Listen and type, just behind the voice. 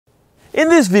In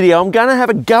this video, I'm going to have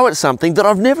a go at something that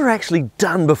I've never actually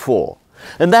done before.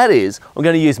 And that is, I'm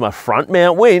going to use my front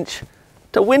mount winch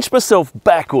to winch myself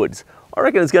backwards. I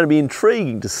reckon it's going to be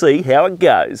intriguing to see how it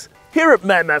goes. Here at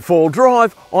MadMatt 4-Wheel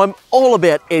Drive, I'm all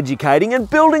about educating and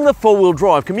building the four-wheel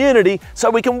drive community so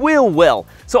we can wheel well.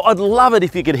 So I'd love it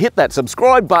if you could hit that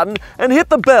subscribe button and hit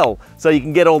the bell so you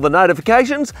can get all the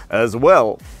notifications as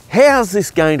well. How's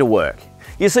this going to work?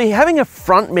 You see, having a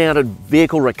front-mounted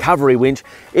vehicle recovery winch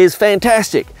is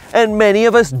fantastic, and many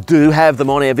of us do have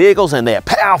them on our vehicles, and they're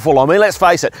powerful. I mean, let's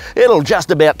face it, it'll just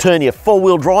about turn your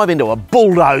four-wheel drive into a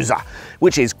bulldozer,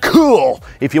 which is cool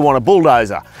if you want a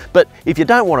bulldozer. But if you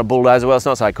don't want a bulldozer, well, it's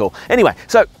not so cool. Anyway,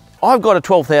 so I've got a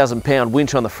 12,000-pound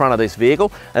winch on the front of this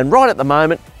vehicle, and right at the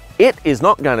moment, it is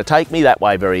not going to take me that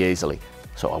way very easily.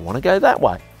 So I want to go that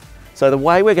way. So the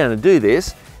way we're going to do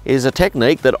this is a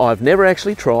technique that I've never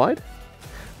actually tried,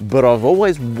 but I've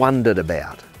always wondered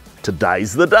about.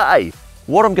 Today's the day.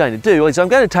 What I'm going to do is I'm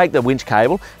going to take the winch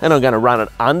cable and I'm going to run it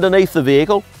underneath the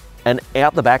vehicle and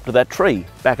out the back to that tree,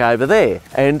 back over there,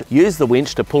 and use the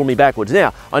winch to pull me backwards.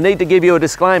 Now, I need to give you a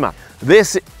disclaimer.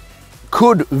 This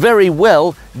could very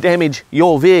well damage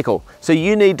your vehicle. So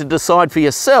you need to decide for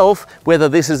yourself whether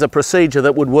this is a procedure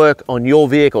that would work on your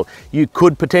vehicle. You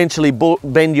could potentially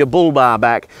bend your bull bar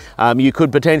back. You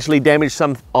could potentially damage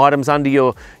some items under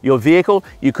your vehicle.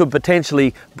 You could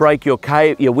potentially break your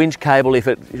winch cable if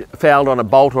it fouled on a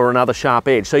bolt or another sharp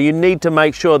edge. So you need to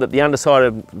make sure that the underside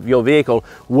of your vehicle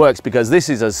works, because this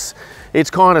is it's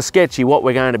kind of sketchy what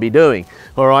we're going to be doing.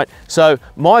 All right, so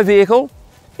my vehicle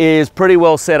is pretty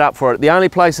well set up for it. The only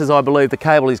places I believe the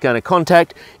cable is going to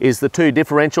contact is the two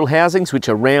differential housings, which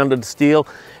are rounded steel,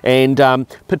 and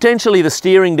potentially the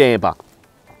steering damper.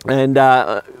 And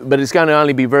but it's going to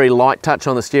only be very light touch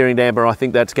on the steering damper. I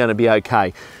think that's going to be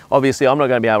okay. Obviously, I'm not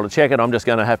going to be able to check it. I'm just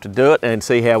going to have to do it and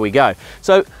see how we go.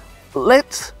 So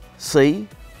let's see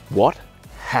what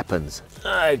happens.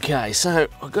 Okay, so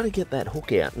I've got to get that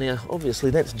hook out. Now, obviously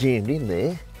that's jammed in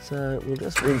there, so we'll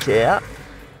just winch out.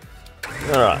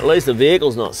 All right, at least the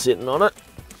vehicle's not sitting on it.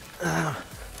 Might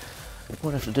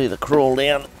have to do the crawl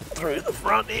down through the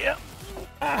front here.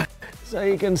 So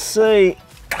you can see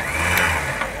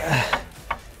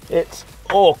it's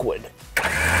awkward.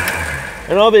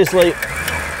 And obviously,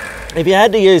 if you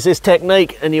had to use this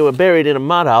technique and you were buried in a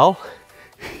mud hole,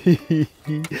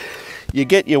 you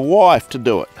get your wife to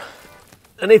do it.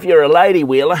 And if you're a lady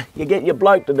wheeler, you get your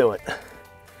bloke to do it.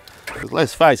 Because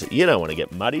let's face it, you don't want to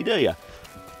get muddy, do you?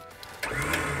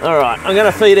 All right, I'm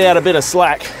going to feed out a bit of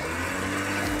slack.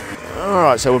 All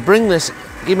right, so we'll bring this,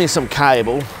 give me some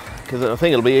cable, because I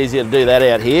think it'll be easier to do that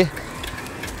out here.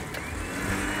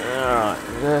 All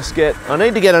right, I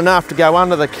need to get enough to go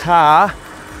under the car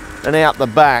and out the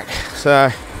back. So,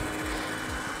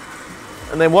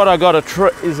 and then what I got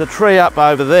is a tree up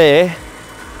over there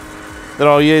that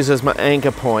I'll use as my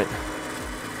anchor point.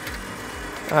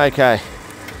 Okay,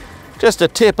 just a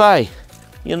tip, eh?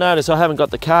 You'll notice I haven't got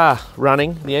the car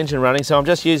running, the engine running, so I'm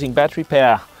just using battery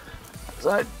power.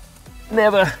 So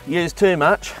never use too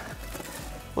much.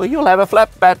 Well, you'll have a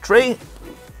flat battery.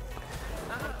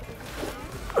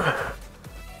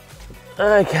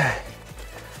 Okay.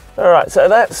 All right, so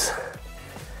that's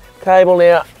cable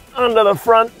now under the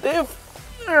front diff.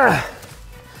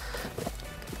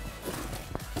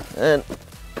 And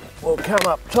we'll come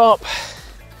up top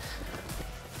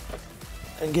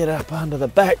and get up under the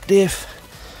back diff.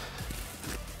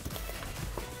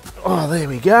 Oh, there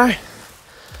we go.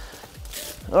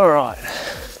 All right.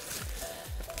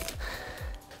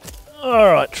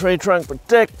 All right, tree trunk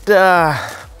protector,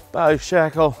 bow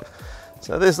shackle.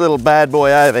 So this little bad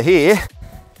boy over here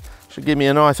should give me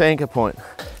a nice anchor point.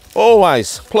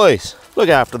 Always, please, look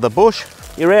after the bush.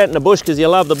 You're out in the bush because you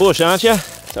love the bush, aren't you?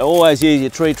 So always use your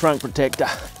tree trunk protector.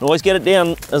 And always get it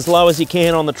down as low as you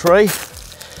can on the tree,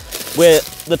 where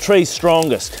the tree's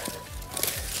strongest.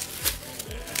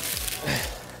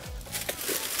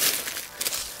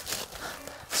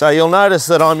 So you'll notice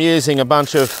that I'm using a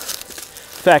bunch of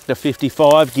Factor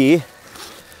 55 gear.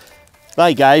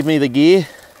 They gave me the gear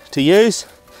to use,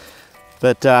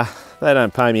 but they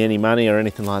don't pay me any money or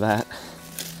anything like that.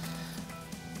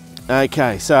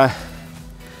 Okay, so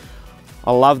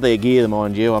I love their gear,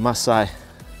 mind you, I must say.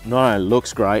 Not only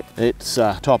looks great, it's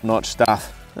top-notch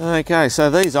stuff. Okay, so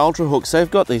these Ultra hooks,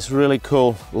 they've got this really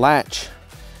cool latch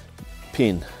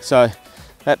pin. So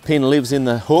that pin lives in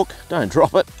the hook, don't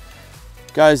drop it.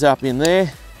 Goes up in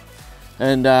there,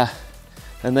 and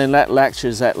then that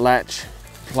latches that latch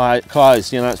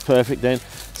closed. You know, it's perfect then,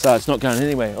 so it's not going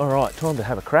anywhere. All right, time to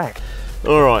have a crack.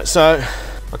 All right, so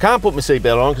I can't put my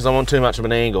seatbelt on because I'm on too much of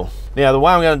an angle, Now the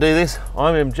way I'm going to do this,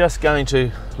 I am just going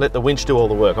to let the winch do all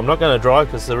the work. I'm not going to drive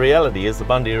because the reality is the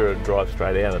Bundera would drive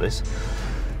straight out of this.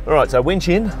 All right, so winch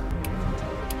in.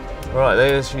 All right,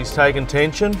 there she's taking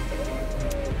tension.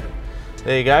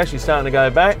 There you go, she's starting to go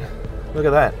back. Look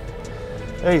at that.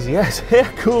 Easy as. How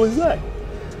cool is that?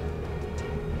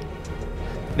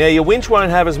 Now your winch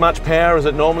won't have as much power as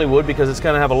it normally would because it's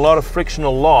going to have a lot of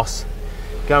frictional loss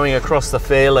going across the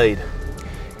fair lead,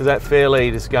 because that fair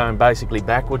lead is going basically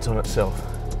backwards on itself.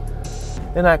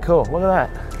 Isn't that cool? Look at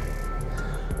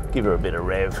that. Give her a bit of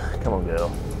rev. Come on,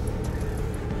 girl.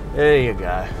 There you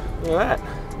go. Look at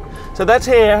that. So that's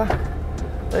how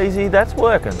easy that's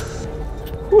working.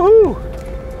 Woohoo!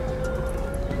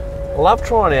 I love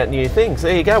trying out new things.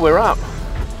 There you go, we're up.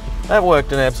 That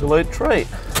worked an absolute treat.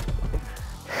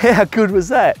 How good was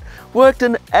that? Worked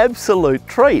an absolute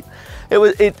treat.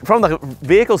 From the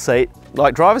vehicle seat,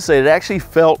 like driver's seat, it actually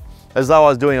felt as though I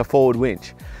was doing a forward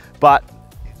winch. But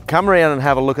come around and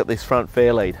have a look at this front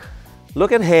fair lead.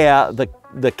 Look at how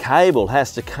the cable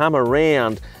has to come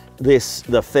around the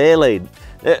fair lead.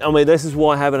 I mean, this is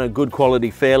why having a good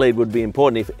quality fair lead would be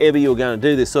important. If ever you're going to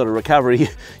do this sort of recovery,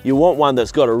 you want one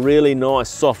that's got a really nice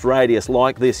soft radius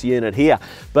like this unit here.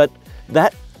 But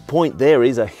that point there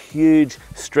is a huge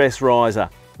stress riser,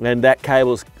 and that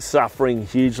cable's suffering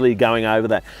hugely going over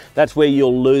that. That's where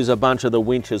you'll lose a bunch of the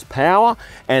winch's power,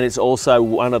 and it's also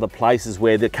one of the places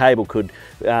where the cable could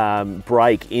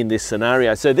break in this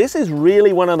scenario. So this is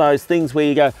really one of those things where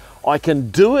you go, I can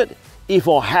do it if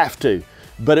I have to,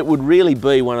 but it would really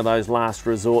be one of those last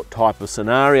resort type of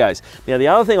scenarios. Now the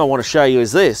other thing I want to show you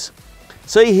is this.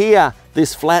 See here,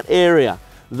 this flat area.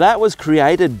 That was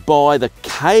created by the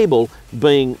cable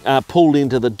being pulled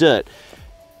into the dirt.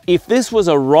 If this was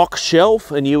a rock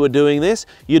shelf and you were doing this,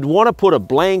 you'd want to put a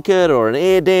blanket or an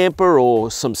air damper or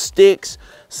some sticks,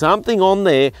 something on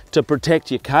there to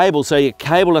protect your cable so your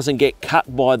cable doesn't get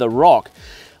cut by the rock.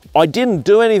 I didn't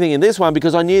do anything in this one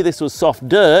because I knew this was soft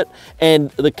dirt and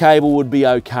the cable would be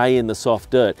okay in the soft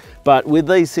dirt. But with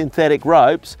these synthetic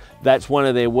ropes, that's one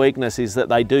of their weaknesses, that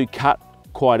they do cut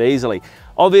quite easily.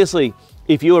 Obviously,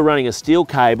 if you were running a steel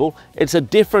cable, it's a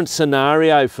different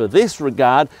scenario for this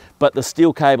regard, but the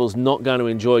steel cable's not going to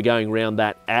enjoy going around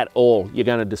that at all. You're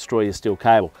going to destroy your steel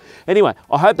cable. Anyway,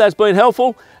 I hope that's been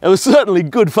helpful. It was certainly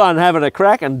good fun having a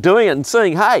crack and doing it and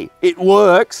seeing, hey, it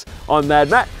works. I'm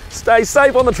MadMatt. Stay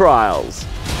safe on the trails.